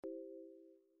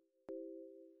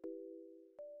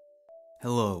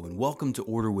Hello and welcome to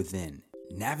Order Within,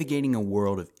 navigating a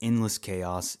world of endless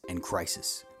chaos and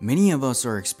crisis. Many of us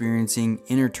are experiencing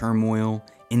inner turmoil,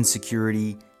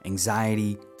 insecurity,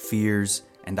 anxiety, fears,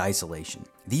 and isolation.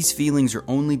 These feelings are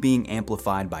only being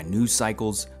amplified by news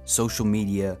cycles, social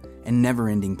media, and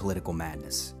never-ending political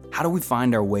madness. How do we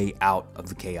find our way out of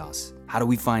the chaos? How do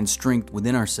we find strength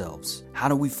within ourselves? How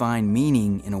do we find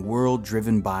meaning in a world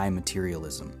driven by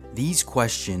materialism? These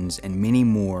questions and many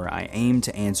more I aim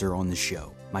to answer on the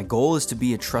show. My goal is to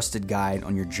be a trusted guide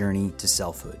on your journey to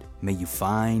selfhood. May you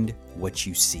find what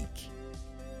you seek.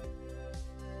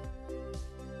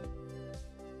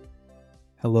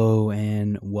 Hello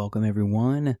and welcome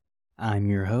everyone. I'm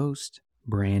your host,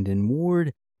 Brandon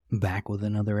Ward, back with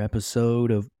another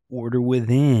episode of Order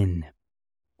Within.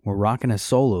 We're rocking a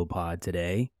solo pod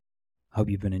today. Hope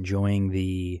you've been enjoying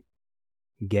the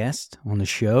guest on the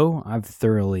show. I've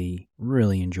thoroughly,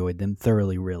 really enjoyed them.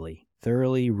 Thoroughly,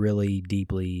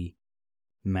 deeply,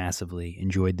 massively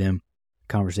enjoyed them.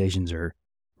 Conversations are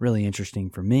really interesting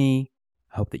for me.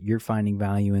 I hope that you're finding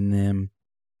value in them.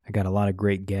 I got a lot of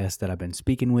great guests that I've been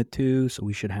speaking with too, so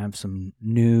we should have some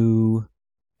new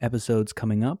episodes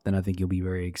coming up that I think you'll be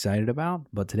very excited about.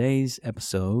 But today's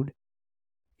episode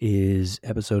is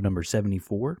episode number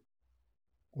 74.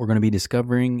 We're going to be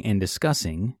discovering and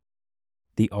discussing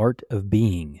the art of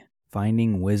being,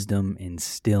 finding wisdom in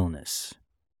stillness.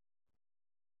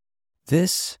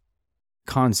 This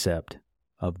concept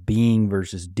of being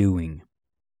versus doing,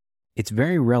 it's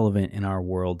very relevant in our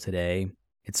world today.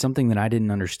 It's something that I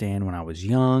didn't understand when I was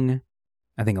young.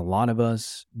 I think a lot of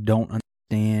us don't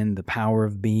understand the power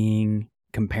of being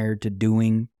compared to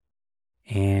doing.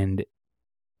 And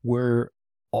we're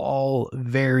all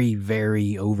very,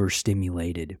 very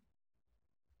overstimulated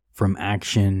from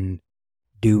action,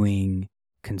 doing,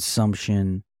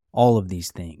 consumption, all of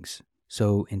these things.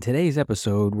 So in today's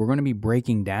episode, we're going to be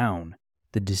breaking down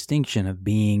the distinction of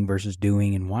being versus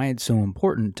doing and why it's so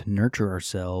important to nurture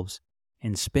ourselves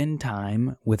and spend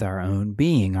time with our own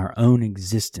being, our own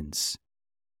existence.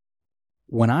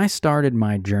 When I started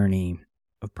my journey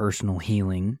of personal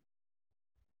healing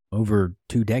over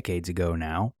 2 decades ago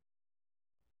now,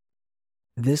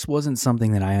 this wasn't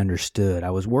something that I understood.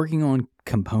 I was working on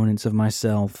components of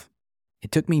myself.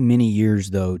 It took me many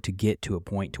years, though, to get to a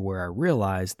point to where I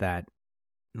realized that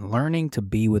learning to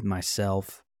be with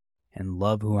myself and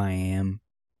love who I am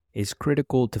is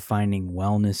critical to finding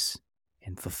wellness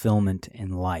and fulfillment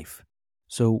in life.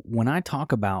 So when I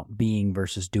talk about being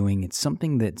versus doing, it's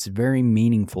something that's very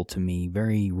meaningful to me,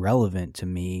 very relevant to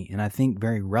me, and I think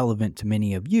very relevant to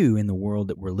many of you in the world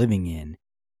that we're living in.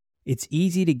 It's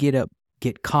easy to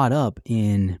get caught up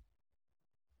in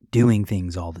doing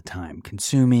things all the time,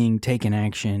 consuming, taking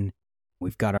action.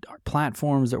 We've got our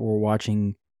platforms that we're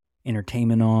watching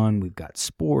entertainment on. We've got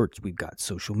sports. We've got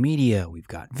social media. We've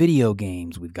got video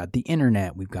games. We've got the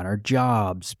internet. We've got our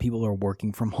jobs. People are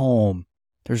working from home.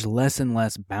 There's less and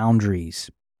less boundaries.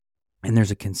 And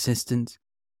there's a consistent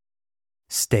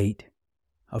state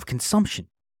of consumption.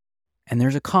 And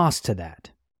there's a cost to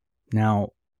that.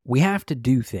 Now, we have to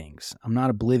do things. I'm not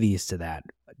oblivious to that.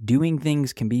 Doing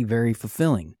things can be very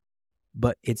fulfilling,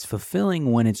 but it's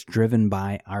fulfilling when it's driven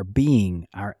by our being,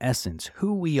 our essence,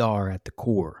 who we are at the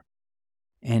core.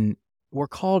 And we're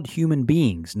called human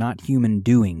beings, not human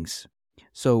doings.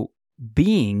 So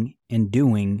being and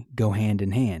doing go hand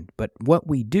in hand, but what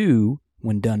we do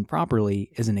when done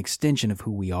properly is an extension of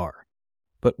who we are.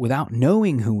 But without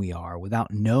knowing who we are,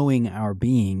 without knowing our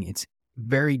being, it's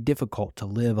very difficult to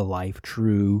live a life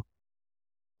true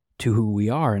to who we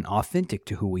are and authentic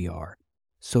to who we are.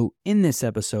 So in this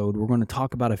episode, we're going to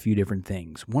talk about a few different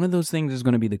things. One of those things is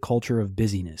going to be the culture of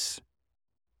busyness.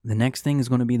 The next thing is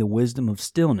going to be the wisdom of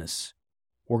stillness.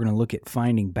 We're going to look at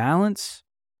finding balance.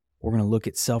 We're going to look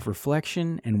at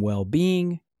self-reflection and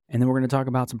well-being. And then we're going to talk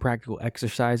about some practical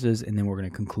exercises, and then we're going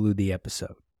to conclude the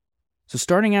episode. So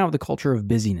starting out with the culture of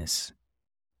busyness.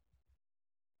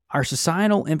 Our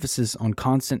societal emphasis on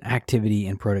constant activity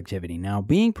and productivity. Now,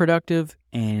 being productive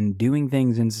and doing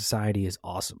things in society is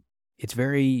awesome. It's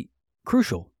very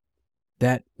crucial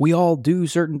that we all do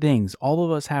certain things. All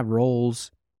of us have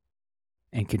roles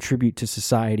and contribute to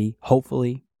society,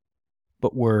 hopefully.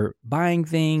 But we're buying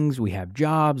things, we have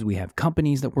jobs, we have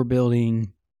companies that we're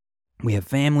building, we have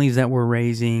families that we're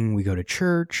raising, we go to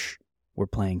church, we're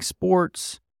playing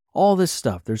sports. All this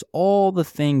stuff. There's all the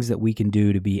things that we can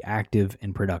do to be active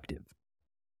and productive.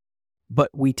 But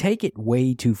we take it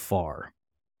way too far.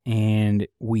 And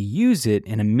we use it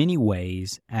in many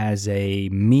ways as a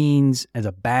means, as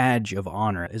a badge of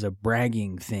honor, as a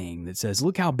bragging thing that says,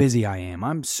 look how busy I am.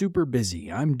 I'm super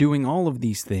busy. I'm doing all of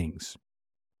these things.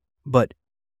 But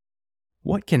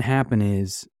what can happen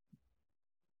is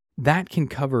that can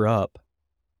cover up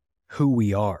who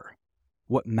we are,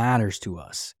 what matters to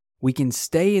us. We can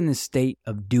stay in the state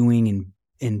of doing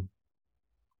and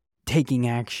taking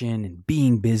action and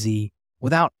being busy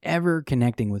without ever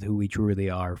connecting with who we truly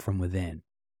are from within.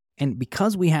 And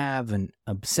because we have an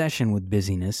obsession with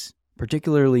busyness,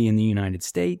 particularly in the United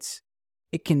States,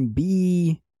 it can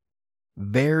be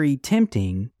very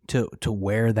tempting to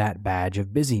wear that badge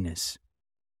of busyness.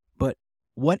 But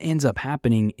what ends up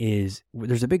happening is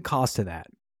there's a big cost to that.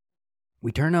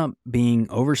 We turn up being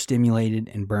overstimulated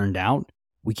and burned out.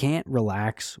 We can't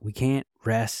relax. We can't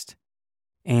rest.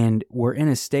 And we're in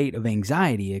a state of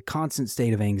anxiety, a constant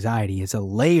state of anxiety. It's a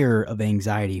layer of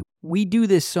anxiety. We do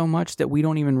this so much that we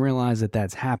don't even realize that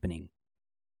that's happening.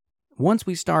 Once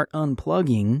we start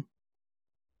unplugging,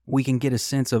 we can get a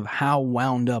sense of how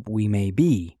wound up we may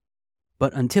be.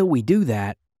 But until we do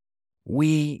that,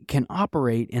 we can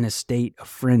operate in a state of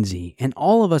frenzy. And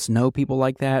all of us know people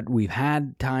like that. We've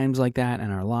had times like that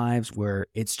in our lives where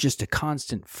it's just a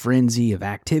constant frenzy of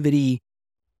activity.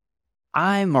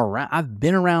 I've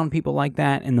been around people like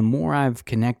that, and the more I've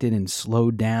connected and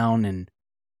slowed down and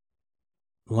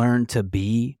learned to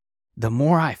be, the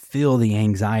more I feel the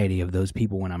anxiety of those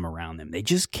people when I'm around them. They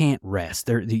just can't rest.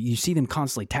 You see them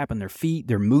constantly tapping their feet,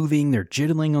 they're moving, they're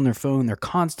jiggling on their phone, they're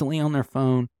constantly on their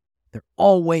phone. They're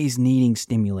always needing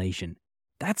stimulation.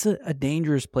 That's a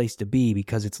dangerous place to be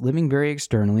because it's living very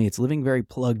externally, it's living very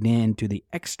plugged in to the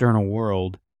external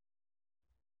world.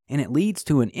 And it leads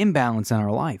to an imbalance in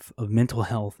our life of mental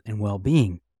health and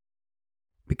well-being.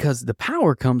 Because the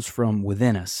power comes from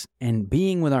within us, and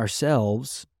being with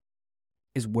ourselves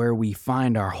is where we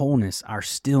find our wholeness, our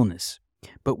stillness.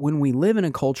 But when we live in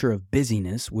a culture of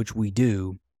busyness, which we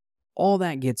do, all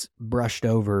that gets brushed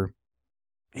over,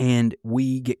 and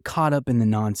we get caught up in the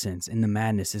nonsense, in the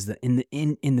madness, in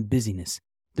the busyness.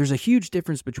 There's a huge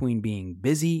difference between being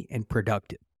busy and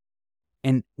productive.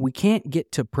 And we can't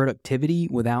get to productivity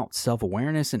without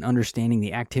self-awareness and understanding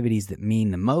the activities that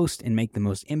mean the most and make the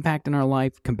most impact in our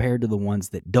life compared to the ones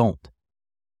that don't.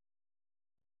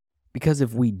 Because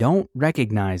if we don't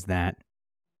recognize that,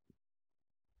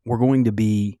 we're going to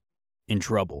be in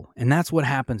trouble. And that's what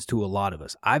happens to a lot of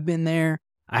us. I've been there.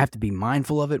 I have to be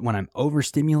mindful of it when I'm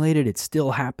overstimulated. It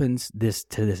still happens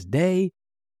to this day.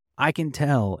 I can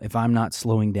tell if I'm not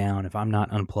slowing down, if I'm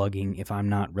not unplugging, if I'm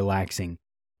not relaxing.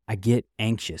 I get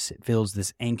anxious. It feels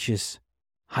this anxious,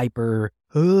 hyper,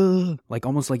 like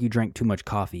almost like you drank too much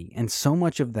coffee. And so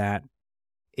much of that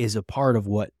is a part of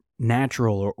what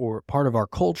natural or part of our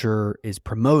culture is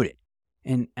promoted.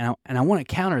 And I want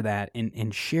to counter that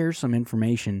and share some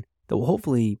information that will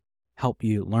hopefully help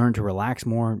you learn to relax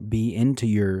more, be into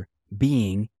your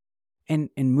being, and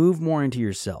move more into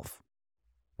yourself.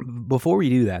 Before we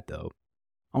do that, though,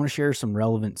 I want to share some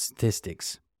relevant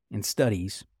statistics and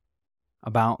studies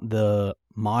about the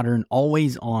modern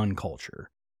always-on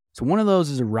culture. So one of those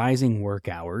is rising work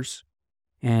hours,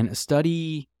 and a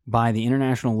study by the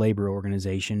International Labor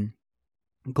Organization,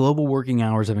 global working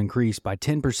hours have increased by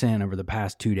 10% over the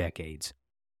past 2 decades.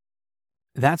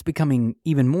 That's becoming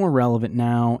even more relevant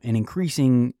now and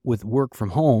increasing with work from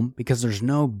home because there's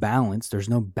no balance, there's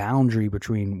no boundary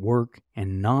between work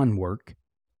and non-work,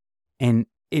 and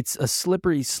it's a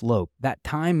slippery slope. That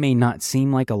time may not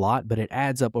seem like a lot, but it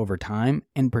adds up over time,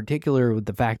 in particular with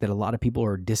the fact that a lot of people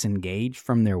are disengaged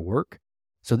from their work.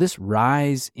 So this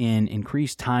rise in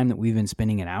increased time that we've been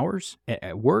spending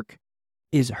at work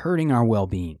is hurting our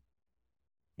well-being.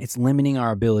 It's limiting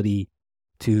our ability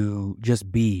to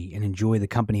just be and enjoy the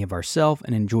company of ourselves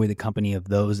and enjoy the company of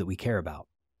those that we care about.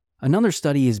 Another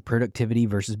study is productivity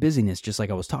versus busyness, just like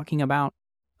I was talking about.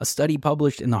 A study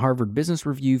published in the Harvard Business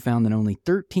Review found that only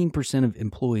 13% of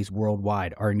employees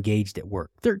worldwide are engaged at work.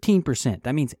 13%.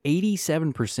 That means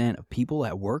 87% of people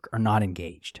at work are not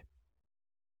engaged.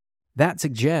 That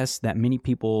suggests that many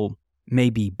people may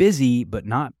be busy, but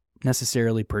not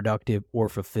necessarily productive or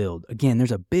fulfilled. Again,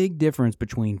 there's a big difference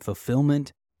between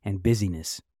fulfillment and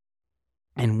busyness.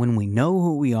 And when we know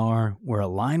who we are, we're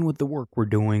aligned with the work we're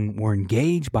doing, we're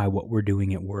engaged by what we're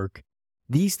doing at work,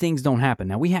 these things don't happen.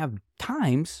 Now, we have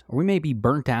times, or we may be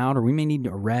burnt out, or we may need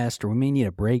a rest, or we may need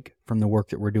a break from the work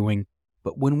that we're doing.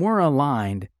 But when we're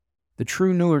aligned, the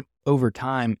true north over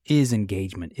time is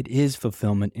engagement. It is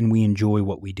fulfillment, and we enjoy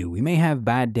what we do. We may have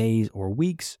bad days or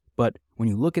weeks, but when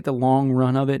you look at the long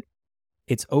run of it,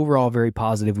 it's overall very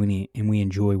positive and we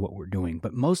enjoy what we're doing.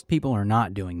 But most people are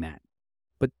not doing that.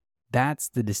 But that's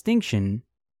the distinction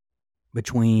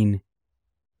between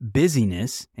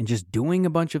busyness and just doing a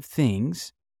bunch of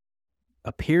things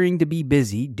appearing to be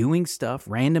busy, doing stuff,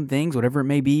 random things, whatever it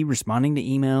may be, responding to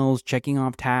emails, checking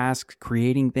off tasks,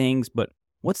 creating things, but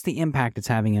what's the impact it's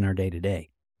having in our day-to-day?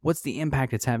 What's the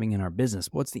impact it's having in our business?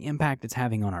 What's the impact it's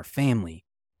having on our family?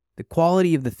 The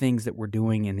quality of the things that we're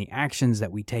doing and the actions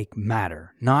that we take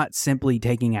matter, not simply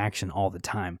taking action all the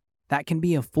time. That can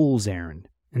be a fool's errand,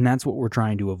 and that's what we're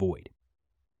trying to avoid.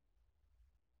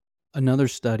 Another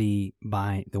study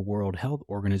by the World Health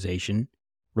Organization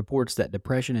reports that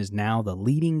depression is now the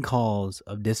leading cause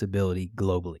of disability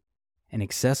globally, and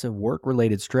excessive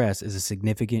work-related stress is a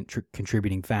significant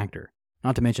contributing factor,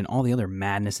 not to mention all the other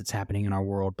madness that's happening in our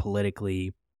world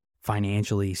politically,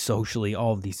 financially, socially,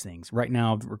 all of these things. Right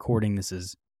now, recording this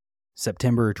is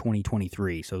September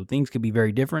 2023, so things could be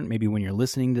very different maybe when you're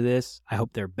listening to this. I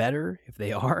hope they're better if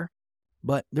they are.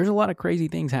 But there's a lot of crazy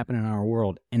things happening in our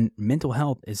world, and mental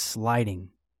health is sliding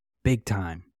big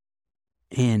time.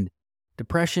 And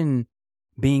depression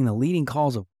being the leading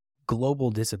cause of global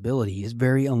disability is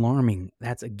very alarming.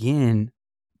 That's, again,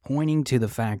 pointing to the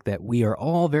fact that we are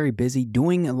all very busy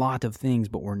doing a lot of things,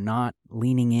 but we're not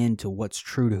leaning into what's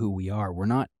true to who we are. We're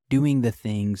not doing the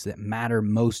things that matter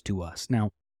most to us.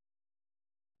 Now,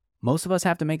 most of us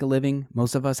have to make a living.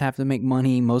 Most of us have to make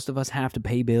money. Most of us have to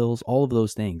pay bills, all of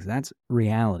those things. That's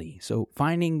reality. So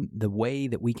finding the way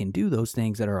that we can do those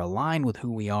things that are aligned with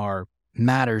who we are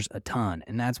matters a ton.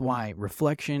 And that's why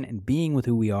reflection and being with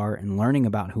who we are and learning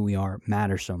about who we are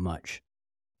matters so much.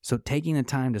 So taking the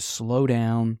time to slow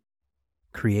down,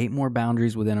 create more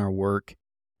boundaries within our work,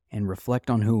 and reflect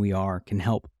on who we are can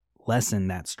help lessen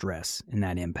that stress and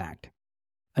that impact.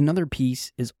 Another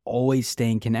piece is always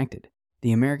staying connected.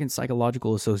 The American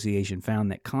Psychological Association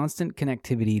found that constant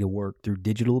connectivity to work through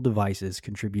digital devices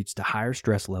contributes to higher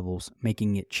stress levels,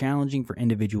 making it challenging for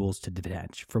individuals to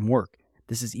detach from work.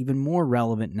 This is even more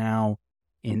relevant now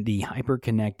in the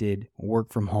hyper-connected,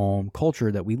 work-from-home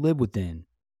culture that we live within.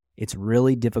 It's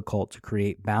really difficult to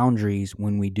create boundaries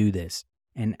when we do this.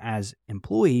 And as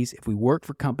employees, if we work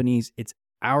for companies, it's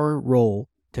our role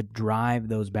to drive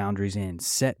those boundaries in,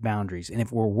 set boundaries. And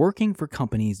if we're working for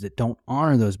companies that don't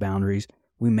honor those boundaries,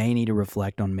 we may need to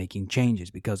reflect on making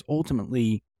changes, because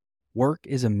ultimately, work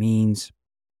is a means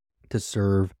to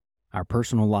serve our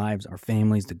personal lives, our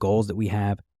families, the goals that we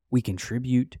have. We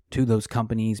contribute to those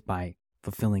companies by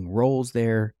fulfilling roles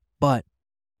there, but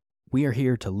we are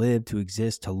here to live, to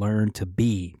exist, to learn, to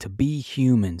be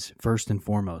humans first and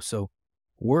foremost. So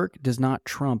work does not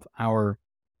trump our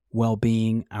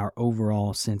well-being, our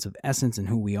overall sense of essence and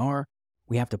who we are.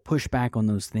 We have to push back on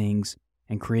those things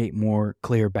and create more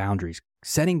clear boundaries.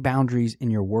 Setting boundaries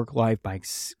in your work life by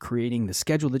creating the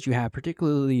schedule that you have,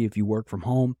 particularly if you work from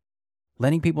home,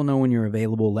 letting people know when you're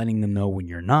available, letting them know when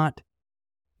you're not,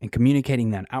 and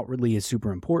communicating that outwardly is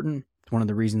super important. It's one of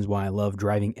the reasons why I love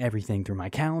driving everything through my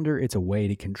calendar. It's a way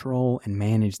to control and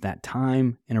manage that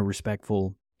time in a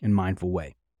respectful and mindful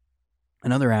way.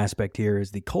 Another aspect here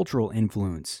is the cultural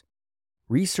influence.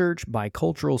 Research by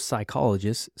cultural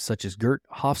psychologists such as Gert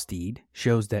Hofstede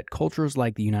shows that cultures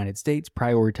like the United States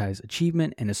prioritize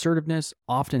achievement and assertiveness,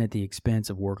 often at the expense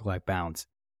of work-life balance.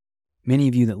 Many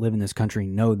of you that live in this country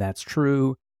know that's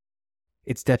true.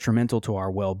 It's detrimental to our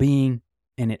well-being,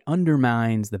 and it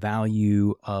undermines the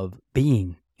value of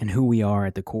being and who we are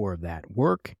at the core of that.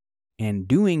 Work and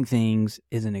doing things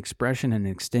is an expression and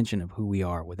an extension of who we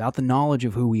are. Without the knowledge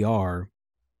of who we are,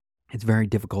 it's very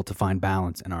difficult to find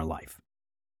balance in our life.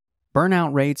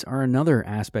 Burnout rates are another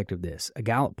aspect of this. A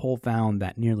Gallup poll found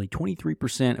that nearly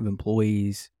 23% of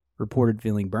employees reported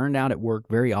feeling burned out at work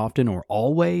very often or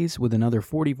always, with another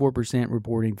 44%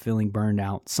 reporting feeling burned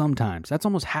out sometimes. That's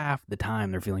almost half the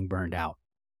time they're feeling burned out.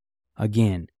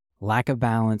 Again, lack of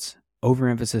balance,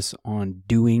 overemphasis on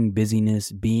doing, busyness,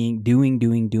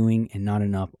 doing, and not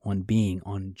enough on being,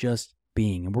 on just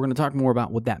being. And we're going to talk more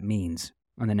about what that means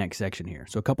on the next section here.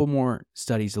 So a couple more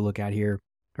studies to look at here,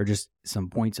 or just some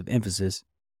points of emphasis.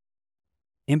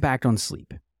 Impact on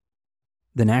sleep.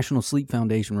 The National Sleep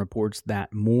Foundation reports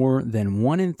that more than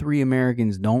 1 in 3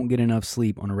 Americans don't get enough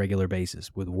sleep on a regular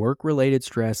basis, with work-related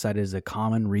stress cited as a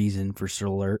common reason for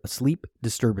sleep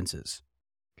disturbances.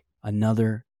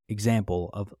 Another example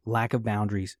of lack of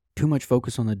boundaries, too much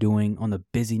focus on the doing, on the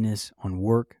busyness, on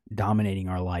work dominating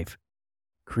our life.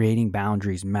 Creating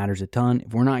boundaries matters a ton.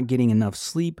 If we're not getting enough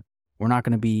sleep, we're not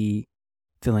going to be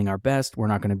feeling our best. We're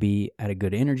not going to be at a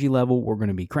good energy level. We're going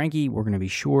to be cranky. We're going to be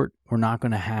short. We're not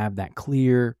going to have that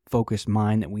clear, focused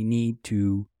mind that we need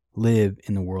to live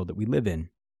in the world that we live in.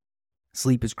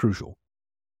 Sleep is crucial.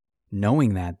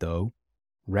 Knowing that, though,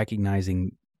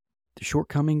 recognizing the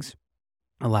shortcomings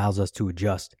allows us to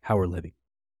adjust how we're living.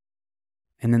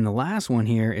 And then the last one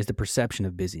here is the perception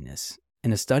of busyness.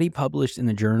 In a study published in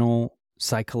the journal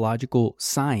Psychological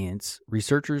Science,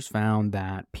 researchers found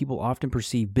that people often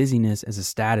perceive busyness as a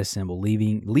status symbol,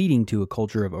 leading to a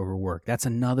culture of overwork. That's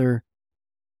another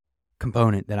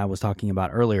component that I was talking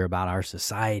about earlier about our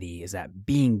society, is that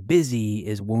being busy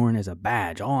is worn as a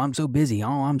badge. Oh, I'm so busy.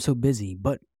 Oh, I'm so busy.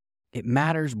 But it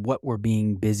matters what we're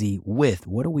being busy with.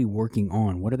 What are we working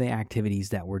on? What are the activities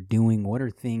that we're doing? What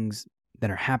are things that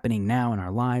are happening now in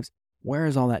our lives? Where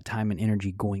is all that time and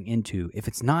energy going into? If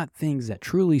it's not things that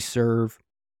truly serve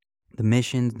the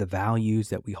missions, the values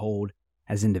that we hold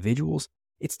as individuals,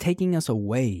 it's taking us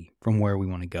away from where we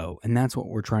want to go. And that's what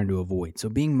we're trying to avoid. So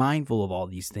being mindful of all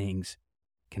these things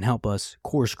can help us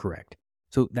course correct.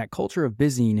 So that culture of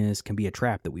busyness can be a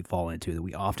trap that we fall into, that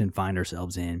we often find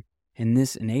ourselves in. And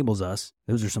this enables us,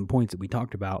 those are some points that we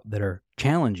talked about that are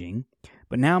challenging,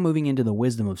 but now moving into the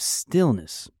wisdom of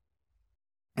stillness.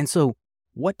 And so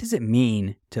what does it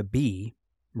mean to be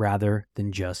rather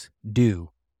than just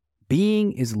do?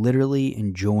 Being is literally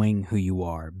enjoying who you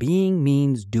are. Being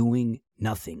means doing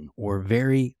nothing or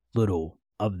very little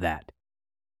of that.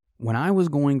 When I was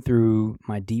going through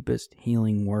my deepest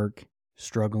healing work,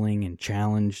 struggling and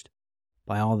challenged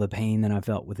by all the pain that I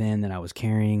felt within, that I was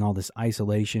carrying, all this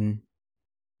isolation,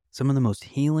 some of the most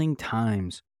healing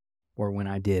times were when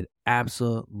I did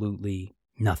absolutely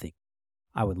nothing.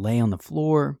 I would lay on the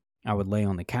floor, I would lay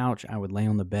on the couch, I would lay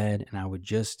on the bed, and I would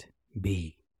just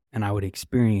be. And I would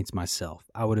experience myself.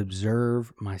 I would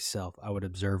observe myself. I would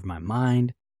observe my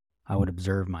mind. I would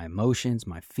observe my emotions,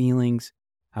 my feelings.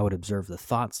 I would observe the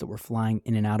thoughts that were flying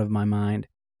in and out of my mind.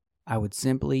 I would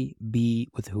simply be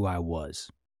with who I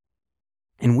was.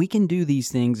 And we can do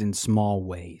these things in small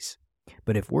ways.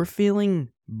 But if we're feeling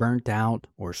burnt out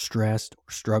or stressed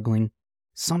or struggling,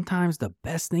 sometimes the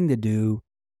best thing to do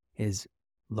is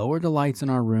lower the lights in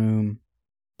our room,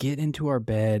 get into our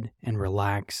bed and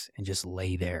relax and just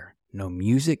lay there. No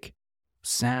music,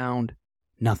 sound,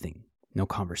 nothing. No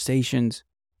conversations,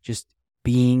 just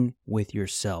being with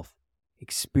yourself,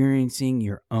 experiencing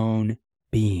your own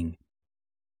being.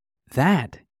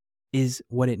 That is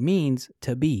what it means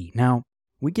to be. Now,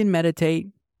 we can meditate.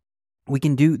 I'm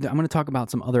going to talk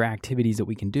about some other activities that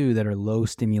we can do that are low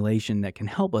stimulation that can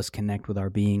help us connect with our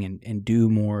being and do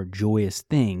more joyous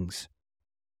things.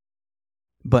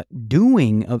 But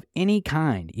doing of any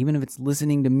kind, even if it's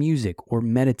listening to music or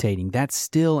meditating, that's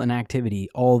still an activity.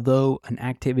 Although an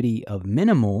activity of a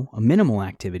minimal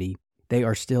activity, they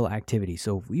are still activities.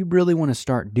 So if we really want to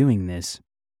start doing this,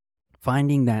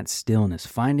 finding that stillness,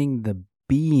 finding the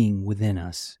being within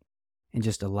us, and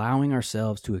just allowing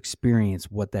ourselves to experience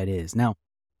what that is. Now,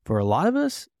 for a lot of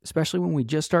us, especially when we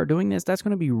just start doing this, that's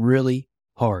going to be really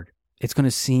hard. It's going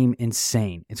to seem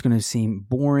insane. It's going to seem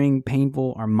boring,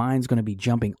 painful. Our mind's going to be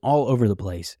jumping all over the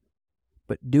place.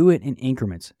 But do it in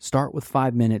increments. Start with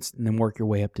 5 minutes and then work your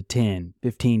way up to 10,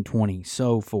 15, 20,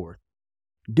 so forth.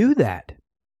 Do that.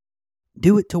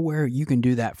 Do it to where you can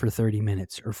do that for 30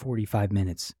 minutes or 45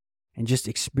 minutes and just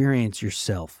experience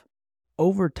yourself.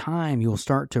 Over time, you'll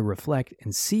start to reflect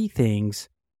and see things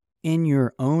in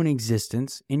your own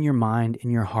existence, in your mind, in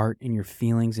your heart, in your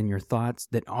feelings, in your thoughts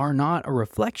that are not a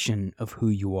reflection of who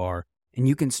you are. And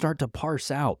you can start to parse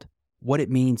out what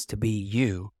it means to be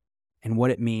you and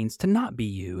what it means to not be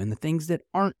you and the things that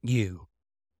aren't you.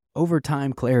 Over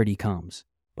time, clarity comes.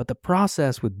 But the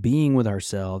process with being with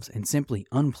ourselves and simply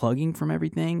unplugging from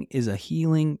everything is a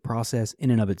healing process in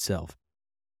and of itself.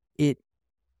 It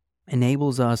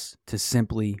enables us to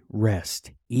simply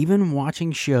rest. Even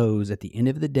watching shows at the end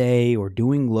of the day or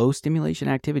doing low stimulation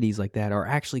activities like that are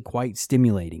actually quite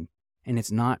stimulating, and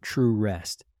it's not true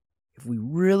rest. If we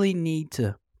really need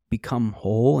to become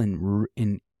whole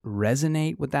and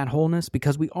resonate with that wholeness,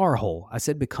 because we are whole. I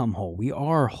said become whole. We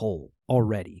are whole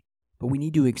already, but we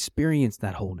need to experience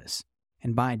that wholeness.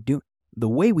 And the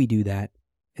way we do that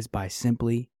is by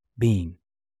simply being,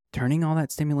 turning all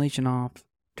that stimulation off,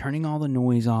 turning all the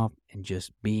noise off, and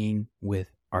just being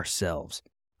with ourselves.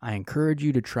 I encourage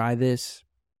you to try this.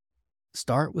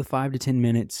 Start with 5 to 10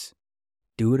 minutes.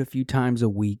 Do it a few times a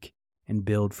week and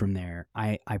build from there.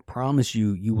 I promise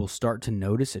you, you will start to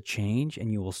notice a change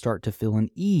and you will start to feel an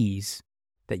ease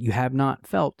that you have not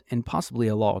felt in possibly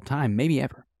a long time, maybe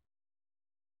ever.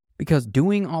 Because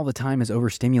doing all the time is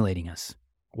overstimulating us.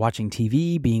 Watching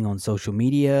TV, being on social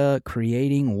media,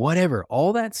 creating, whatever,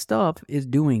 all that stuff is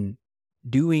doing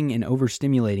and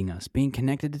overstimulating us. Being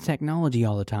connected to technology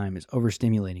all the time is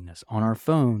overstimulating us. On our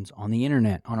phones, on the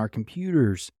internet, on our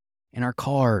computers, in our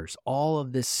cars, all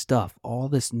of this stuff, all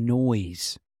this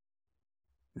noise,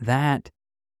 that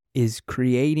is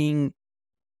creating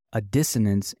a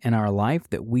dissonance in our life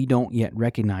that we don't yet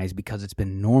recognize because it's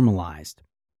been normalized.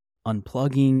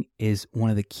 unplugging is one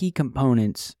of the key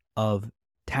components of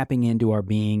tapping into our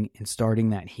being and starting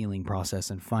that healing process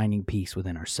and finding peace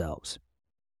within ourselves.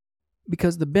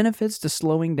 Because the benefits to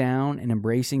slowing down and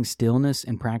embracing stillness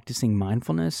and practicing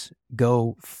mindfulness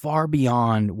go far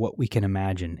beyond what we can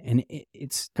imagine. And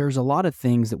there's a lot of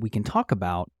things that we can talk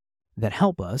about that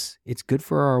help us. It's good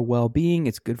for our well-being.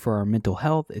 It's good for our mental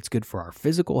health. It's good for our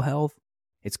physical health.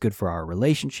 It's good for our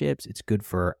relationships. It's good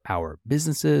for our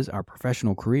businesses, our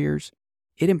professional careers.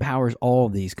 It empowers all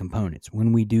of these components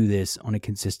when we do this on a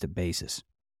consistent basis.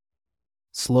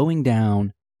 Slowing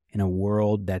down in a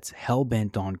world that's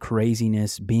hell-bent on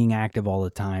craziness, being active all the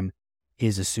time,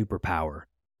 is a superpower.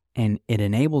 And it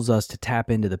enables us to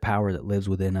tap into the power that lives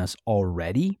within us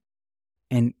already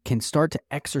and can start to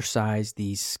exercise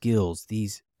these skills,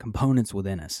 these components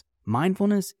within us.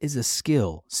 Mindfulness is a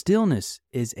skill. Stillness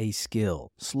is a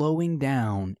skill. Slowing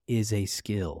down is a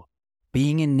skill.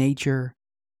 Being in nature,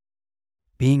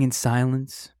 being in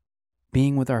silence,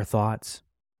 being with our thoughts,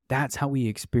 that's how we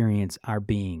experience our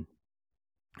being.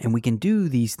 And we can do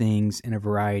these things in a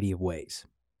variety of ways.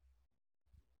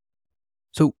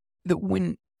 So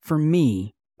for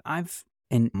me,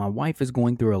 and my wife is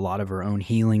going through a lot of her own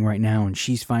healing right now, and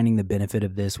she's finding the benefit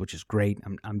of this, which is great.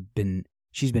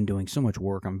 She's been doing so much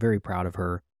work. I'm very proud of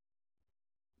her.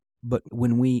 But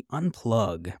when we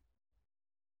unplug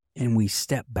and we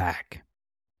step back,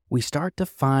 we start to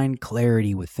find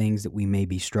clarity with things that we may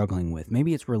be struggling with.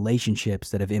 Maybe it's relationships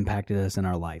that have impacted us in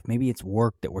our life. Maybe it's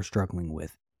work that we're struggling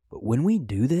with. But when we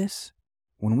do this,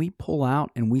 when we pull out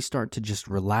and we start to just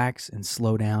relax and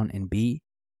slow down and be,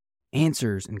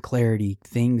 answers and clarity,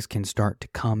 things can start to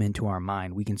come into our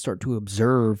mind. We can start to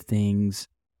observe things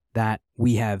that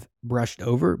we have brushed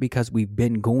over because we've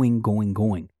been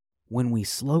going. When we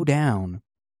slow down,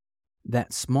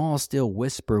 that small, still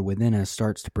whisper within us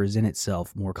starts to present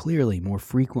itself more clearly, more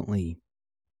frequently.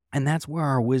 And that's where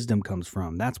our wisdom comes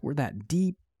from. That's where that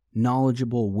deep,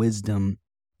 knowledgeable wisdom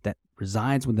that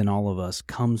resides within all of us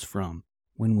comes from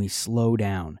when we slow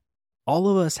down. All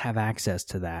of us have access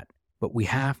to that, but we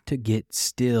have to get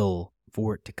still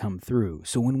for it to come through.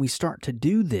 So when we start to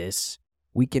do this,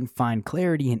 we can find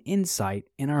clarity and insight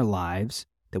in our lives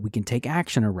that we can take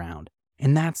action around.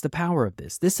 And that's the power of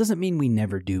this. This doesn't mean we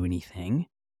never do anything.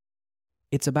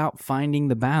 It's about finding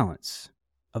the balance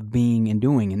of being and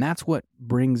doing. And that's what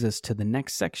brings us to the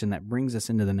next section. That brings us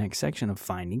into the next section of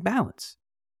finding balance.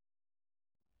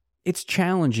 It's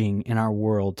challenging in our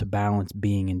world to balance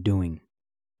being and doing.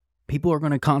 People are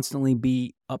going to constantly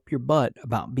be up your butt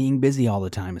about being busy all the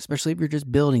time, especially if you're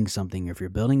just building something, or if you're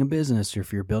building a business, or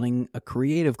if you're building a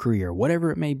creative career,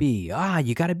 whatever it may be.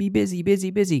 You got to be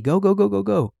busy.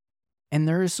 Go. And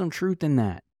there is some truth in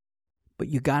that. But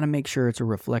you got to make sure it's a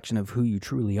reflection of who you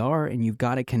truly are, and you've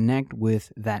got to connect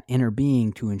with that inner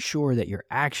being to ensure that your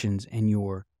actions and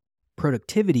your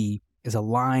productivity is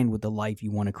aligned with the life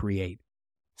you want to create.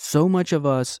 So many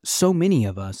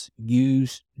of us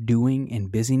use doing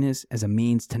and busyness as a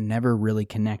means to never really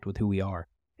connect with who we are.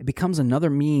 It becomes another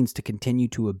means to continue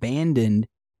to abandon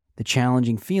the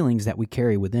challenging feelings that we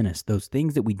carry within us, those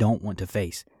things that we don't want to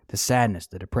face, the sadness,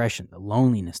 the depression, the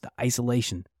loneliness, the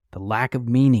isolation, the lack of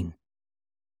meaning.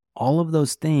 All of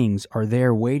those things are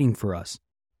there waiting for us.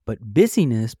 But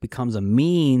busyness becomes a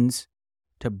means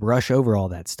to brush over all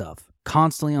that stuff.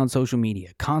 Constantly on social media,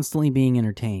 constantly being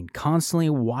entertained, constantly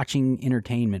watching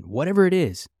entertainment, whatever it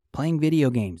is, playing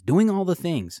video games, doing all the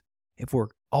things. If we're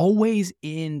always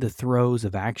in the throes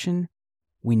of action,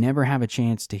 we never have a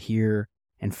chance to hear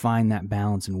and find that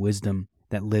balance and wisdom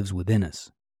that lives within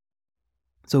us.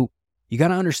 So you got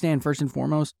to understand, first and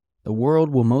foremost, the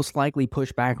world will most likely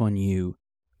push back on you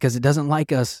because it doesn't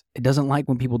like us. It doesn't like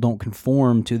when people don't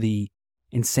conform to the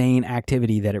insane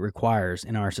activity that it requires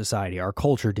in our society. Our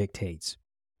culture dictates.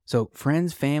 So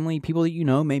friends, family, people that you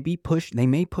know may push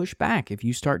back if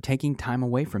you start taking time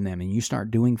away from them and you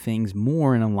start doing things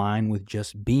more in line with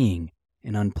just being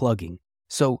and unplugging.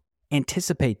 So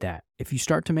anticipate that. If you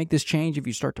start to make this change, if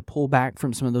you start to pull back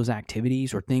from some of those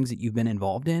activities or things that you've been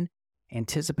involved in,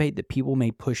 anticipate that people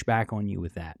may push back on you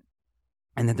with that,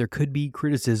 and that there could be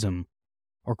criticism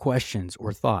or questions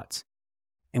or thoughts.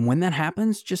 And when that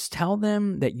happens, just tell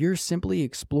them that you're simply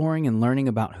exploring and learning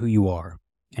about who you are,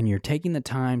 and you're taking the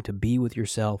time to be with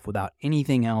yourself without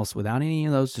anything else, without any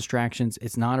of those distractions.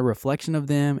 It's not a reflection of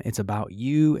them. It's about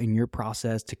you and your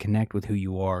process to connect with who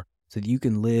you are so that you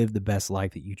can live the best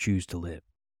life that you choose to live.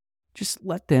 Just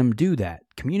let them do that.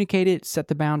 Communicate it, set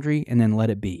the boundary, and then let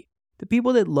it be. The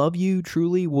people that love you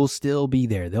truly will still be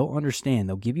there. They'll understand.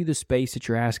 They'll give you the space that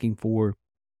you're asking for.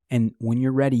 And when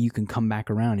you're ready, you can come back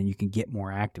around and you can get more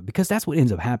active, because that's what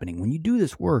ends up happening. When you do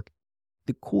this work,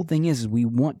 the cool thing is we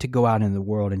want to go out in the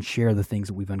world and share the things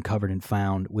that we've uncovered and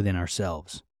found within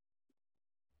ourselves.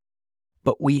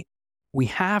 But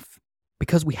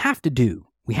because we have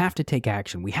to take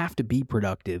action. We have to be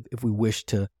productive if we wish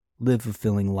to live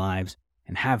fulfilling lives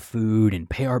and have food and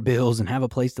pay our bills and have a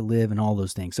place to live and all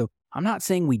those things. So I'm not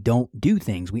saying we don't do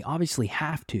things. We obviously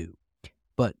have to.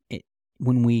 But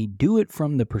when we do it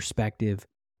from the perspective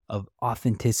of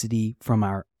authenticity, from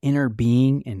our inner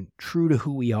being and true to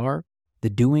who we are, the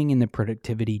doing and the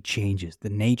productivity changes. The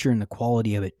nature and the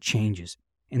quality of it changes.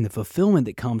 And the fulfillment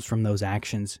that comes from those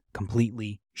actions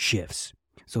completely shifts.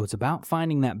 So it's about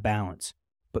finding that balance.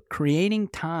 But creating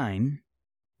time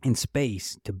and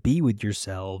space to be with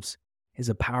yourselves is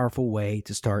a powerful way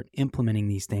to start implementing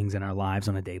these things in our lives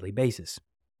on a daily basis.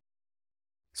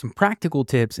 Some practical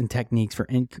tips and techniques for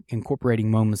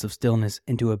incorporating moments of stillness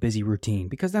into a busy routine,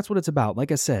 because that's what it's about.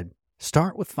 Like I said,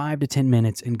 start with 5 to 10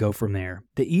 minutes and go from there.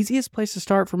 The easiest place to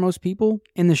start for most people,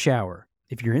 in the shower.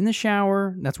 If you're in the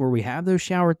shower, that's where we have those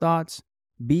shower thoughts.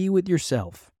 Be with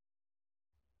yourself.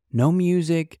 No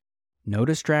music, no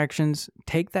distractions.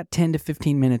 Take that 10 to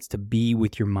 15 minutes to be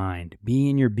with your mind. Be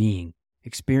in your being.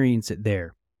 Experience it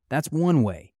there. That's one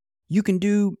way. You can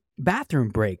do bathroom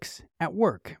breaks at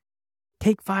work.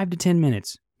 Take 5 to 10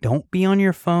 minutes. Don't be on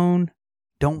your phone.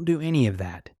 Don't do any of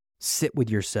that. Sit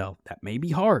with yourself. That may be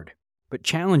hard, but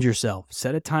challenge yourself.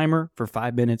 Set a timer for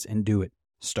 5 minutes and do it.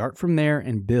 Start from there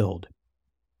and build.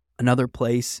 Another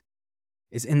place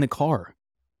is in the car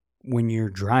when you're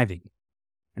driving.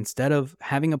 Instead of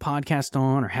having a podcast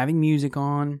on or having music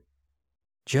on,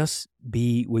 just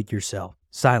be with yourself.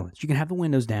 Silence. You can have the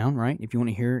windows down, right? If you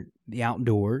want to hear the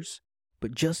outdoors,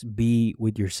 but just be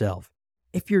with yourself.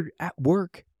 If you're at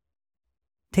work,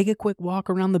 take a quick walk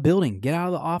around the building. Get out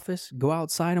of the office, go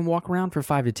outside and walk around for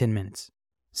 5 to 10 minutes.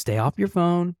 Stay off your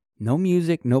phone. No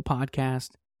music, no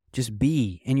podcast. Just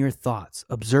be in your thoughts.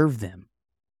 Observe them.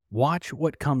 Watch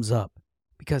what comes up,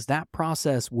 because that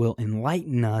process will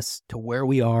enlighten us to where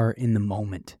we are in the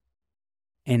moment.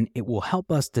 And it will help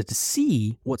us to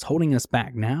see what's holding us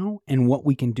back now and what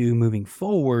we can do moving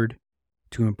forward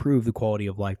to improve the quality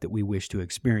of life that we wish to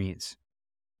experience.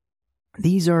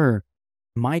 These are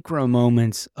micro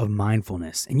moments of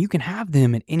mindfulness, and you can have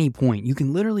them at any point. You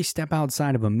can literally step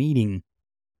outside of a meeting,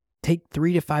 take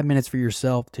 3 to 5 minutes for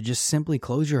yourself to just simply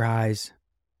close your eyes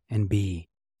and be.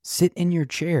 Sit in your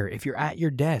chair. If you're at your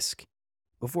desk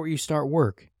before you start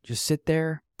work, just sit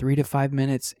there 3 to 5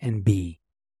 minutes and be.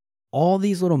 All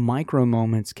these little micro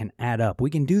moments can add up. We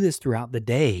can do this throughout the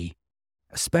day,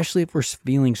 especially if we're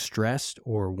feeling stressed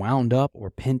or wound up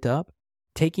or pent up.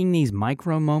 Taking these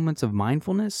micro moments of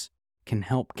mindfulness can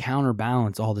help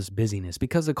counterbalance all this busyness,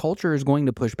 because the culture is going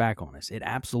to push back on us. It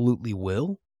absolutely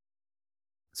will.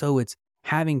 So it's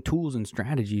having tools and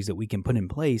strategies that we can put in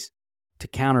place to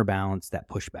counterbalance that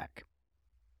pushback.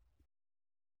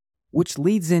 Which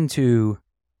leads into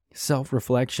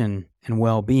self-reflection and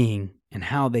well-being and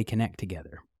how they connect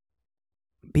together.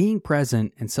 Being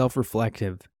present and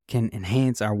self-reflective can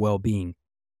enhance our well-being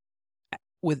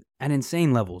at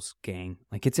insane levels, gang.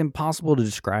 Like, it's impossible to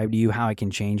describe to you how it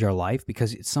can change our life,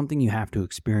 because it's something you have to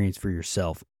experience for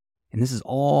yourself. And this is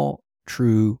all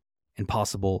true and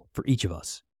possible for each of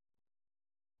us.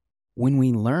 When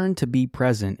we learn to be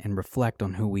present and reflect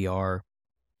on who we are,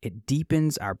 it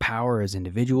deepens our power as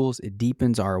individuals. It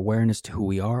deepens our awareness to who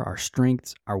we are, our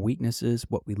strengths, our weaknesses,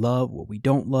 what we love, what we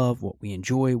don't love, what we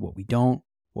enjoy, what we don't,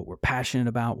 what we're passionate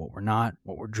about, what we're not,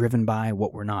 what we're driven by,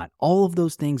 what we're not. All of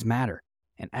those things matter.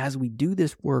 And as we do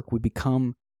this work, we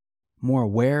become more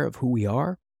aware of who we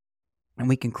are, and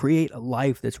we can create a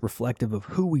life that's reflective of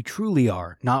who we truly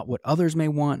are, not what others may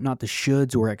want, not the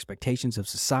shoulds or expectations of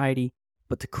society,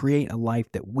 but to create a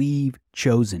life that we've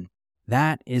chosen.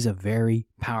 That is a very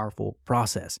powerful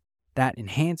process that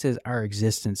enhances our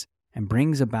existence and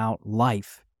brings about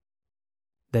life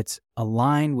that's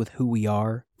aligned with who we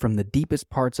are from the deepest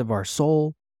parts of our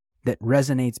soul, that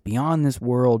resonates beyond this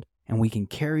world, and we can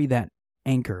carry that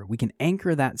anchor. We can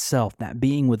anchor that self, that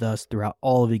being with us throughout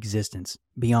all of existence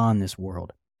beyond this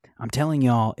world. I'm telling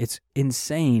y'all, it's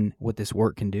insane what this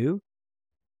work can do.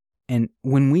 And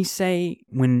when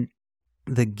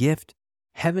the gift,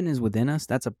 heaven is within us,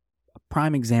 that's a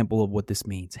prime example of what this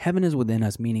means. Heaven is within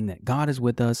us, meaning that God is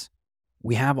with us.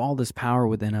 We have all this power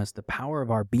within us. The power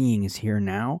of our being is here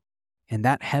now, and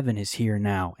that heaven is here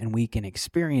now. And we can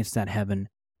experience that heaven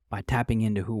by tapping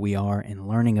into who we are and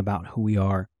learning about who we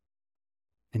are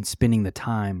and spending the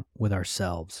time with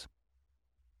ourselves.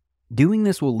 Doing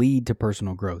this will lead to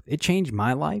personal growth. It changed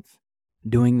my life,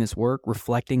 doing this work,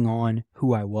 reflecting on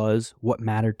who I was, what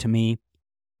mattered to me.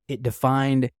 It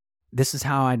defined This is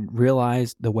how I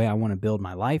realized the way I want to build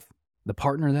my life, the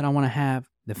partner that I want to have,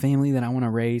 the family that I want to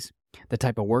raise, the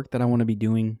type of work that I want to be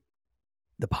doing,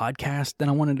 the podcast that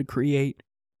I wanted to create.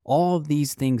 All of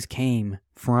these things came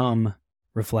from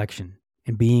reflection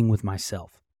and being with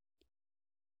myself.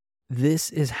 This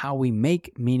is how we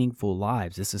make meaningful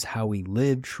lives. This is how we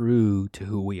live true to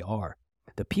who we are.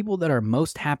 The people that are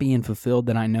most happy and fulfilled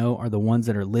that I know are the ones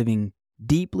that are living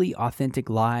deeply authentic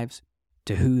lives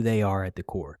to who they are at the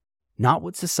core. Not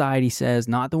what society says,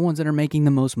 not the ones that are making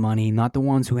the most money, not the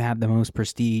ones who have the most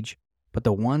prestige, but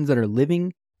the ones that are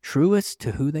living truest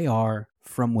to who they are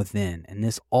from within. And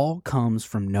this all comes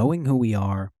from knowing who we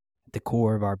are at the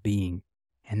core of our being.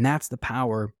 And that's the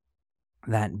power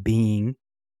that being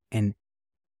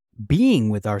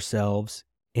with ourselves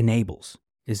enables,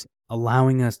 is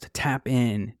allowing us to tap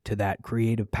in to that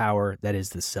creative power that is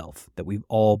the self that we've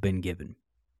all been given.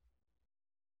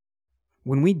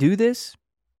 When we do this,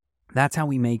 that's how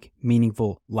we make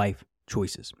meaningful life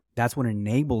choices. That's what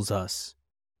enables us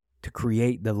to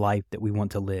create the life that we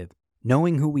want to live.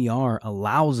 Knowing who we are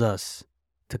allows us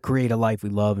to create a life we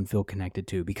love and feel connected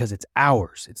to because it's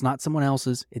ours. It's not someone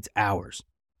else's, it's ours.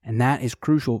 And that is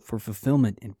crucial for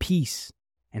fulfillment and peace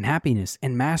and happiness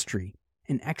and mastery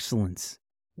and excellence.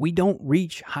 We don't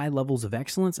reach high levels of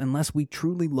excellence unless we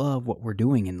truly love what we're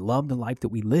doing and love the life that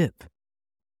we live.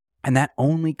 And that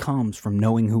only comes from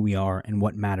knowing who we are and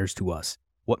what matters to us.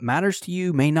 What matters to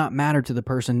you may not matter to the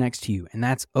person next to you, and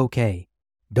that's okay.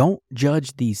 Don't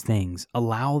judge these things.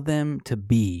 Allow them to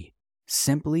be.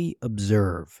 Simply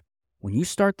observe. When you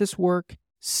start this work,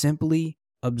 simply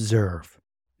observe.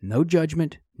 No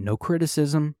judgment, no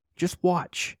criticism. Just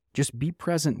watch. Just be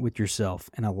present with yourself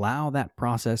and allow that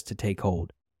process to take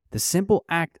hold. The simple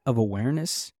act of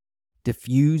awareness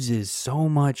diffuses so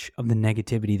much of the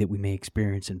negativity that we may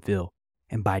experience and feel.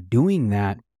 And by doing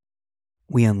that,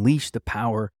 we unleash the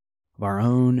power of our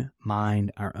own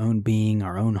mind, our own being,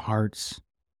 our own hearts,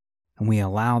 and we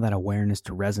allow that awareness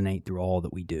to resonate through all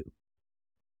that we do.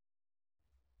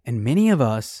 And many of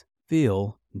us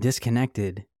feel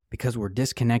disconnected because we're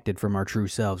disconnected from our true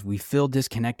selves. We feel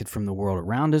disconnected from the world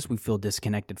around us. We feel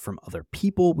disconnected from other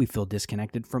people. We feel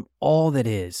disconnected from all that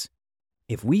is.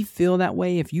 If we feel that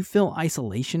way, if you feel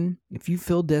isolation, if you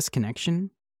feel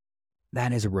disconnection,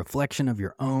 that is a reflection of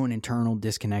your own internal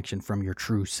disconnection from your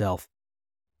true self.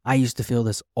 I used to feel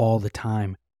this all the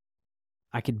time.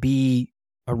 I could be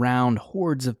around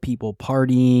hordes of people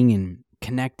partying and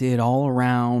connected all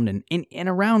around and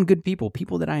around good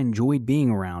people that I enjoyed being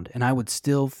around, and I would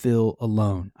still feel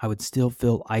alone. I would still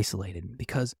feel isolated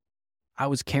because I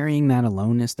was carrying that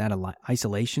aloneness, that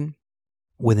isolation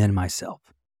within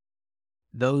myself.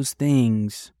 Those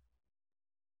things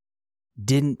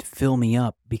didn't fill me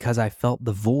up because I felt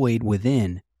the void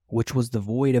within, which was the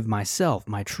void of myself,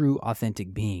 my true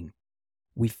authentic being.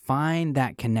 We find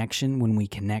that connection when we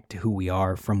connect to who we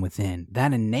are from within.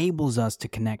 That enables us to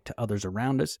connect to others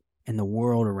around us and the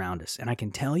world around us. And I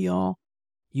can tell y'all,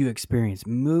 you experience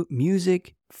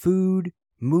music, food,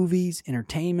 movies,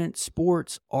 entertainment,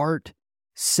 sports, art,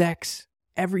 sex,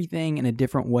 everything in a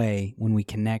different way when we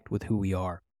connect with who we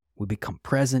are. We become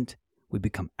present, we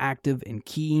become active and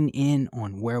keen in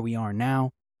on where we are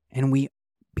now, and we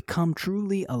become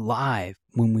truly alive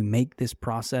when we make this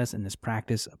process and this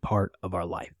practice a part of our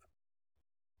life.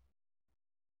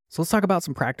 So let's talk about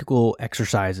some practical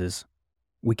exercises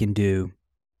we can do.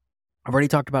 I've already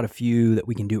talked about a few that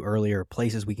we can do earlier,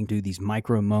 places we can do these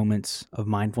micro moments of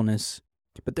mindfulness.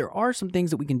 But there are some things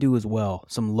that we can do as well,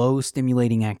 some low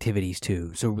stimulating activities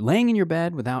too. So laying in your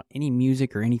bed without any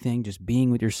music or anything, just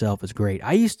being with yourself is great.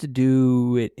 I used to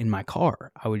do it in my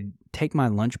car. I would take my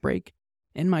lunch break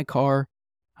in my car,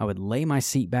 I would lay my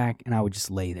seat back and I would just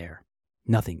lay there.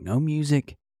 Nothing, no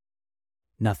music,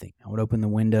 nothing. I would open the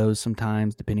windows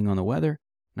sometimes depending on the weather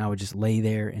and I would just lay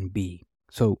there and be.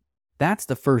 So that's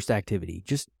the first activity.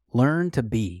 Just learn to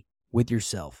be with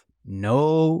yourself.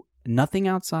 Nothing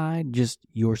outside, just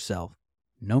yourself.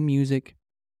 No music,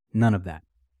 none of that.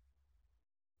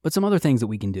 But some other things that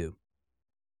we can do.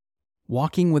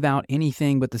 Walking without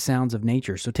anything but the sounds of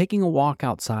nature. So taking a walk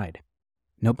outside.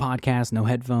 No podcast, no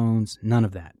headphones, none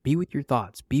of that. Be with your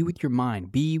thoughts. Be with your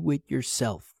mind. Be with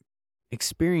yourself.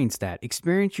 Experience that.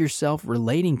 Experience yourself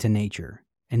relating to nature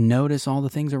and notice all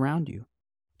the things around you.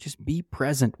 Just be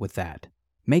present with that.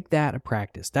 Make that a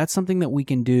practice. That's something that we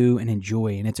can do and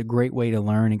enjoy, and it's a great way to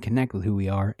learn and connect with who we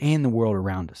are and the world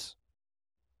around us.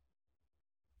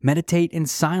 Meditate in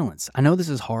silence. I know this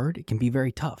is hard. It can be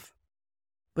very tough.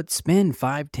 But spend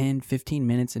 5, 10, 15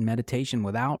 minutes in meditation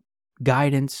without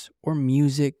guidance or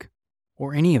music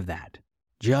or any of that.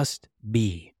 Just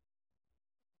be.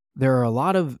 There are a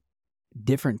lot of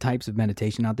different types of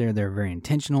meditation out there. There are very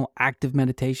intentional, active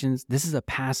meditations. This is a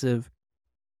passive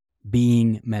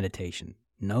being meditation.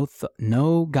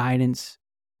 No guidance,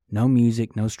 no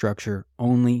music, no structure,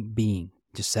 only being.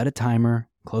 Just set a timer,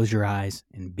 close your eyes,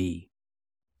 and be.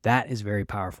 That is very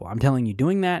powerful. I'm telling you,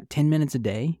 doing that 10 minutes a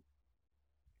day,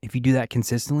 if you do that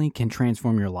consistently, can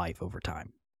transform your life over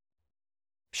time.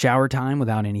 Shower time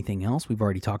without anything else. We've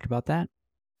already talked about that.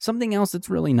 Something else that's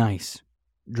really nice.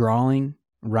 Drawing,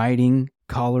 writing,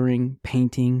 coloring,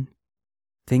 painting,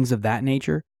 things of that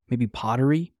nature. Maybe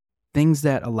pottery. Things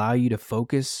that allow you to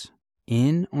focus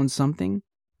in on something,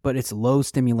 but it's low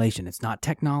stimulation. It's not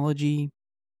technology.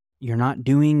 You're not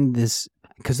doing this,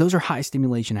 because those are high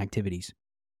stimulation activities.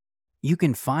 You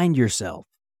can find yourself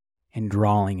in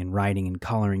drawing and writing and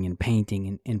coloring and painting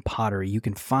and in pottery. You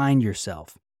can find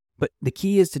yourself. But the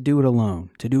key is to do it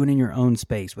alone, to do it in your own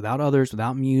space, without others,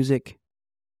 without music,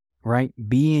 right?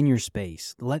 Be in your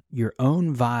space. Let your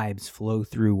own vibes flow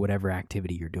through whatever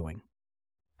activity you're doing.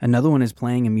 Another one is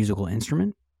playing a musical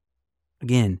instrument.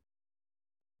 Again,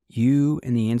 you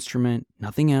and the instrument,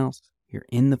 nothing else. You're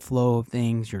in the flow of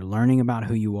things. You're learning about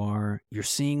who you are. You're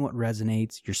seeing what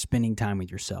resonates. You're spending time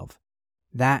with yourself.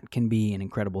 That can be an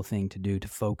incredible thing to do, to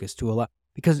focus, to allow.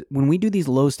 Because when we do these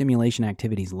low stimulation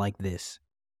activities like this,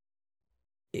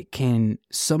 it can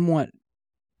somewhat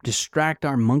distract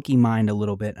our monkey mind a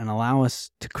little bit and allow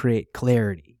us to create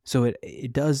clarity. So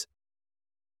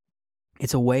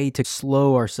it's a way to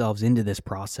slow ourselves into this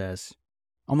process,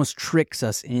 almost tricks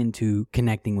us into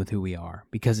connecting with who we are.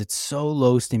 Because it's so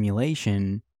low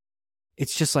stimulation,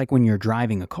 it's just like when you're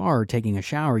driving a car or taking a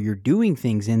shower, you're doing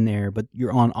things in there, but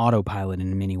you're on autopilot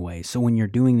in many ways. So when you're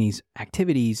doing these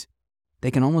activities,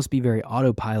 they can almost be very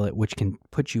autopilot, which can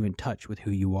put you in touch with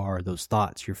who you are, those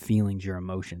thoughts, your feelings, your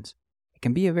emotions. It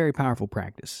can be a very powerful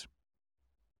practice.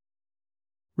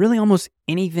 Really almost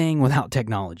anything without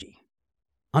technology.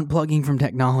 Unplugging from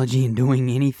technology and doing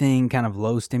anything kind of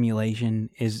low stimulation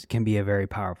can be a very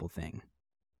powerful thing.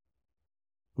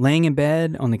 Laying in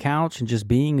bed on the couch and just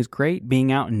being is great.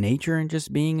 Being out in nature and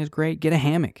just being is great. Get a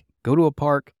hammock. Go to a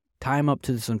park, tie them up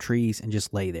to some trees, and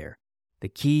just lay there. The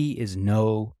key is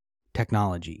no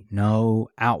technology, no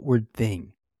outward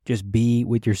thing. Just be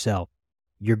with yourself.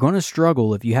 You're going to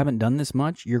struggle if you haven't done this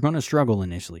much. You're going to struggle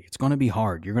initially. It's going to be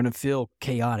hard. You're going to feel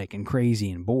chaotic and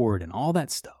crazy and bored and all that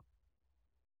stuff.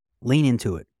 Lean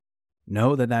into it.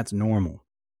 Know that that's normal.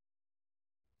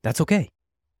 That's okay.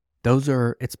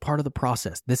 It's part of the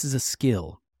process. This is a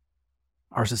skill.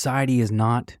 Our society has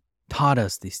not taught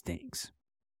us these things.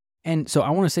 And so I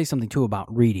want to say something too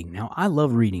about reading. Now, I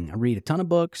love reading. I read a ton of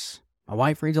books. My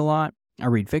wife reads a lot. I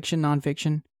read fiction,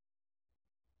 nonfiction.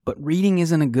 But reading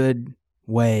isn't a good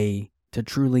way to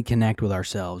truly connect with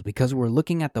ourselves because we're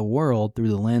looking at the world through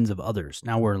the lens of others.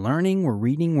 Now, we're learning, we're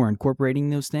reading, we're incorporating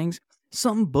those things.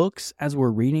 Some books, as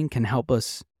we're reading, can help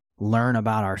us learn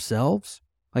about ourselves.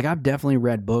 Like, I've definitely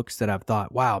read books that I've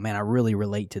thought, wow, man, I really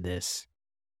relate to this.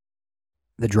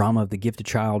 The Drama of the Gifted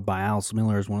Child by Alice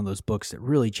Miller is one of those books that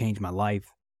really changed my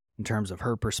life in terms of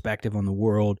her perspective on the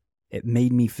world. It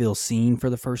made me feel seen for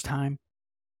the first time.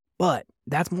 But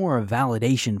that's more a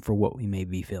validation for what we may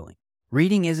be feeling.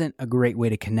 Reading isn't a great way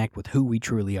to connect with who we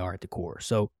truly are at the core.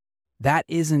 So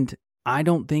I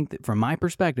don't think that, from my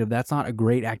perspective, that's not a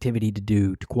great activity to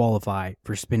do to qualify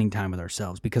for spending time with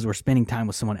ourselves, because we're spending time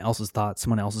with someone else's thoughts,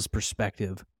 someone else's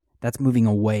perspective. That's moving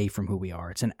away from who we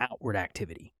are. It's an outward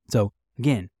activity. So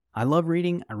again, I love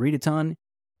reading. I read a ton.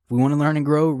 If we want to learn and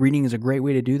grow, reading is a great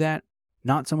way to do that.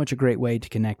 Not so much a great way to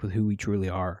connect with who we truly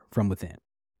are from within.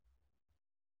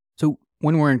 So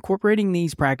when we're incorporating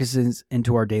these practices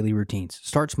into our daily routines,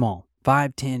 start small,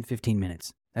 5, 10, 15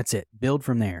 minutes. That's it. Build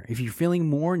from there. If you're feeling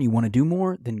more and you want to do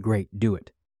more, then great, do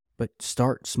it. But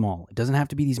start small. It doesn't have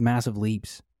to be these massive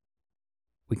leaps.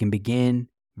 We can begin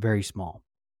very small.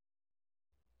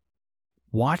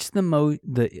 Watch the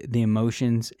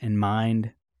emotions and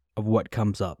mind of what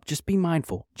comes up. Just be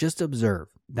mindful. Just observe.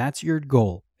 That's your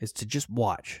goal, is to just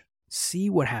watch. See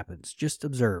what happens. Just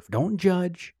observe. Don't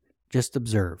judge. Just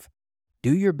observe.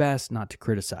 Do your best not to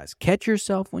criticize. Catch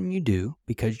yourself when you do,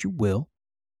 because you will.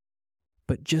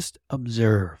 But just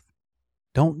observe.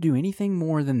 Don't do anything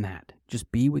more than that.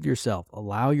 Just be with yourself.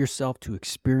 Allow yourself to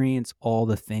experience all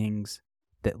the things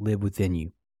that live within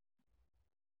you.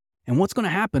 And what's going to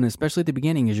happen, especially at the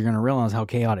beginning, is you're going to realize how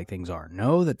chaotic things are.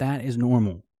 Know that that is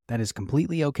normal. That is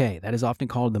completely okay. That is often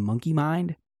called the monkey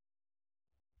mind.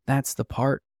 That's the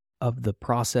part of the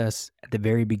process at the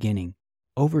very beginning.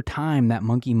 Over time, that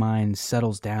monkey mind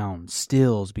settles down,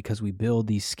 stills, because we build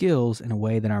these skills in a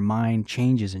way that our mind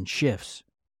changes and shifts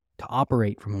to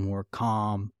operate from a more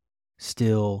calm,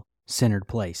 still, centered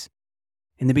place.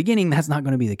 In the beginning, that's not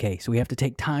going to be the case. We have to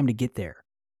take time to get there.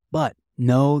 But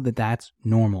know that that's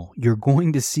normal. You're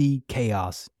going to see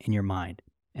chaos in your mind,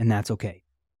 and that's okay.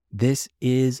 This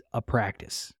is a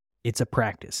practice. It's a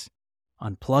practice.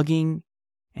 Unplugging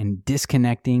and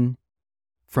disconnecting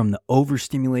from the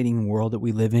overstimulating world that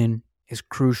we live in is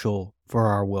crucial for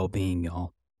our well-being,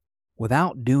 y'all.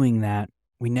 Without doing that,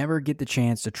 we never get the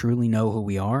chance to truly know who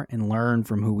we are and learn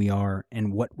from who we are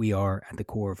and what we are at the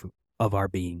core of our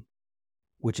being,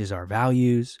 which is our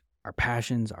values, our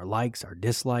passions, our likes, our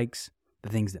dislikes, the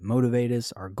things that motivate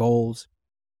us, our goals.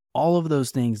 All of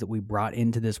those things that we brought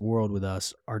into this world with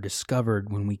us are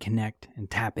discovered when we connect and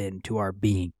tap into our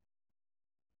being.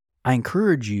 I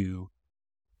encourage you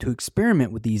to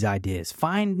experiment with these ideas.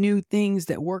 Find new things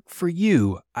that work for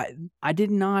you. I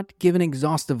did not give an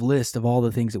exhaustive list of all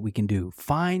the things that we can do.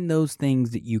 Find those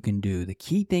things that you can do. The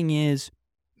key thing is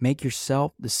make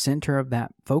yourself the center of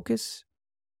that focus.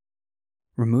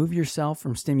 Remove yourself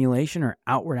from stimulation or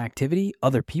outward activity,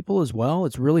 other people as well.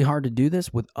 It's really hard to do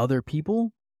this with other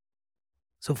people.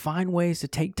 So find ways to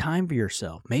take time for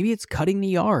yourself. Maybe it's cutting the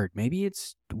yard. Maybe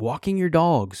it's walking your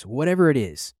dogs, whatever it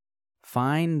is.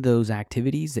 Find those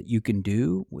activities that you can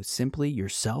do with simply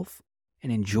yourself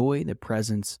and enjoy the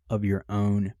presence of your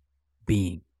own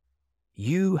being.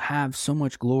 You have so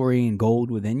much glory and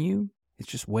gold within you. It's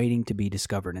just waiting to be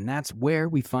discovered. And that's where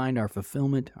we find our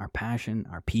fulfillment, our passion,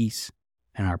 our peace,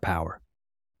 and our power.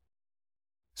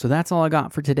 So that's all I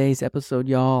got for today's episode,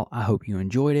 y'all. I hope you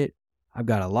enjoyed it. I've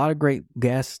got a lot of great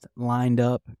guests lined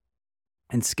up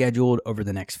and scheduled over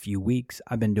the next few weeks.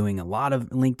 I've been doing a lot of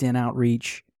LinkedIn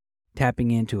outreach,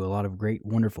 tapping into a lot of great,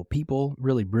 wonderful people,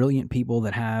 really brilliant people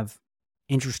that have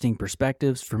interesting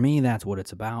perspectives. For me, that's what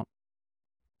it's about.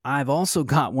 I've also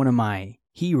got one of my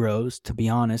heroes, to be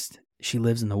honest. She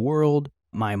lives in the world.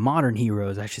 My modern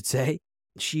heroes, I should say.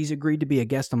 She's agreed to be a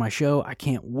guest on my show. I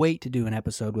can't wait to do an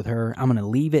episode with her. I'm going to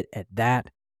leave it at that.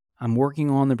 I'm working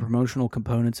on the promotional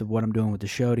components of what I'm doing with the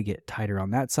show to get tighter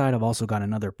on that side. I've also got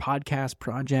another podcast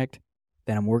project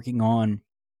that I'm working on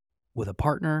with a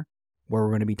partner where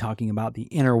we're going to be talking about the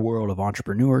inner world of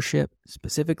entrepreneurship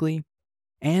specifically.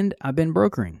 And I've been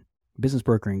brokering. Business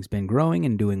brokering's been growing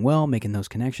and doing well, making those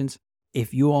connections.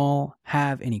 If you all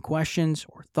have any questions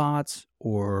or thoughts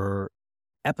or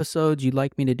episodes you'd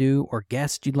like me to do or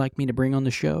guests you'd like me to bring on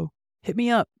the show, hit me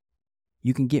up.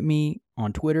 You can get me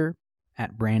on Twitter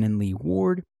at Brandon Lee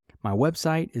Ward. My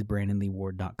website is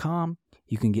brandonleeward.com.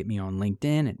 You can get me on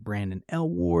LinkedIn at Brandon L.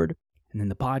 Ward. And then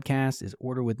the podcast is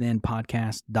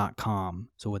orderwithinpodcast.com.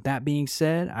 So with that being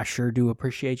said, I sure do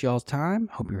appreciate y'all's time.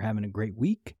 Hope you're having a great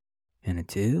week. And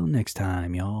until next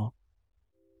time, y'all.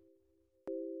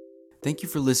 Thank you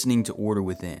for listening to Order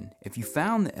Within. If you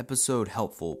found the episode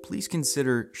helpful, please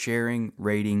consider sharing,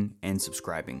 rating, and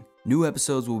subscribing. New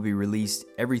episodes will be released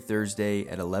every Thursday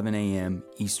at 11 a.m.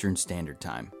 Eastern Standard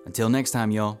Time. Until next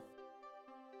time, y'all.